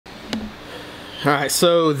Alright,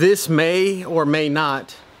 so this may or may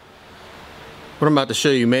not, what I'm about to show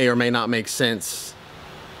you may or may not make sense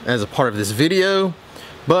as a part of this video,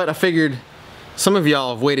 but I figured some of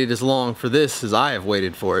y'all have waited as long for this as I have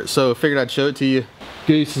waited for it, so I figured I'd show it to you.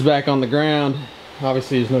 Goose is back on the ground.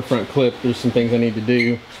 Obviously there's no front clip. There's some things I need to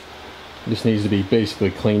do. It just needs to be basically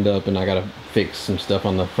cleaned up, and I gotta fix some stuff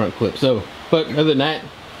on the front clip. So, but other than that,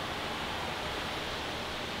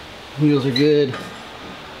 wheels are good.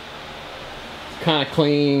 Kind of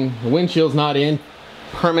clean. The windshield's not in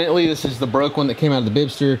permanently. This is the broke one that came out of the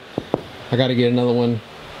bibster. I got to get another one,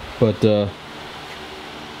 but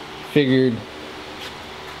figured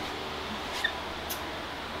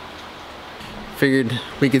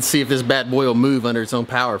we could see if this bad boy will move under its own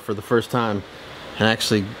power for the first time and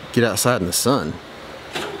actually get outside in the sun.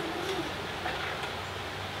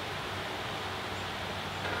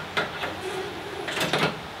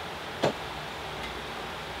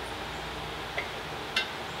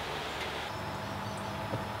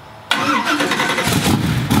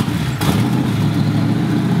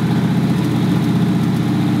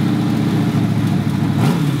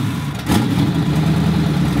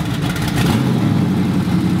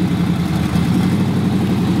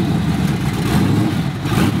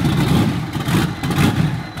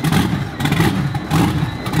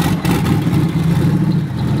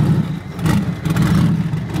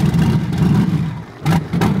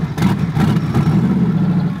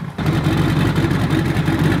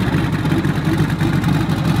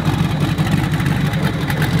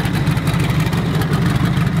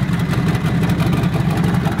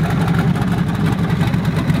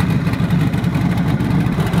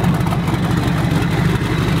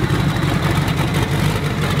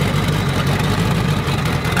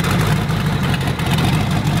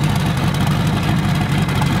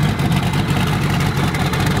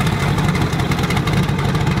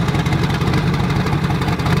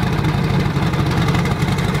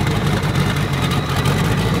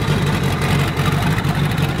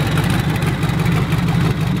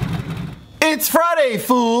 It's Friday,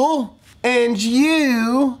 fool, and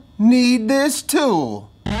you need this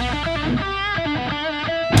tool.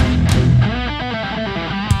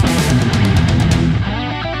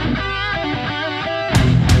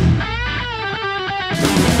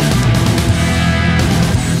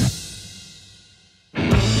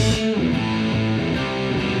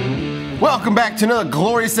 Welcome back to another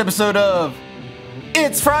glorious episode of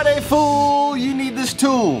It's Friday, fool, you need this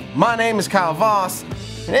tool. My name is Kyle Voss.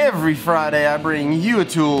 And every Friday I bring you a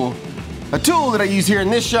tool that I use here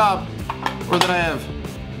in this shop or that I have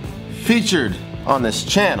featured on this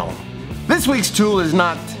channel. This week's tool is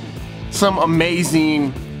not some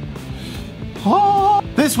amazing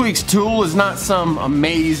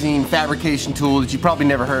fabrication tool that you probably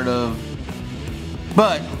never heard of,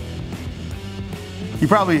 but you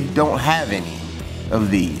probably don't have any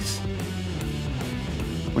of these,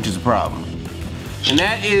 which is a problem. And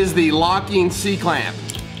that is the locking C-clamp.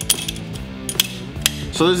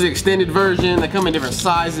 So this is the extended version. They come in different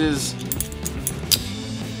sizes.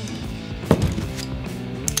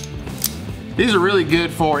 These are really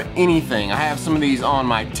good for anything. I have some of these on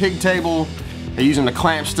my TIG table. I use them to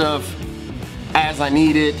clamp stuff as I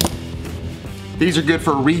need it. These are good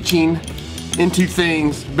for reaching into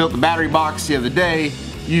things. Built the battery box the other day.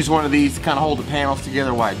 Used one of these to kind of hold the panels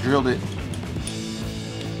together while I drilled it.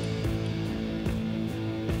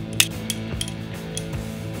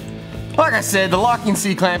 Like I said, the locking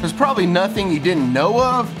C-clamp is probably nothing you didn't know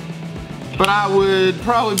of, but I would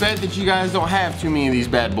probably bet that you guys don't have too many of these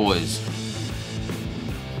bad boys.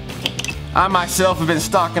 I myself have been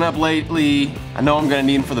stocking up lately. I know I'm gonna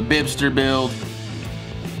need them for the bibster build.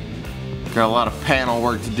 Got a lot of panel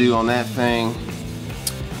work to do on that thing.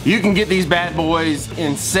 You can get these bad boys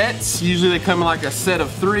in sets. Usually they come in like a set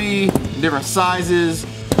of 3 different sizes,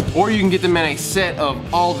 or you can get them in a set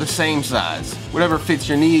of all the same size, whatever fits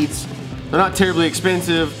your needs. They're not terribly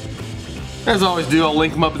expensive. As I always do, I'll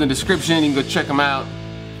link them up in the description. You can go check them out.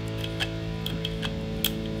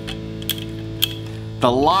 The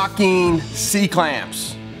locking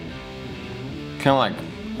C-clamps. Kind of like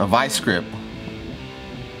a vice grip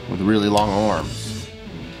with really long arms.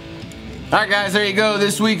 Alright guys, there you go,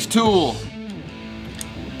 this week's tool.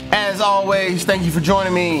 As always, thank you for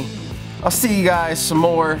joining me. I'll see you guys some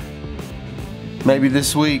more, maybe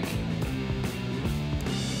this week.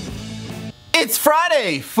 It's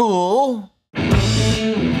Friday, fool!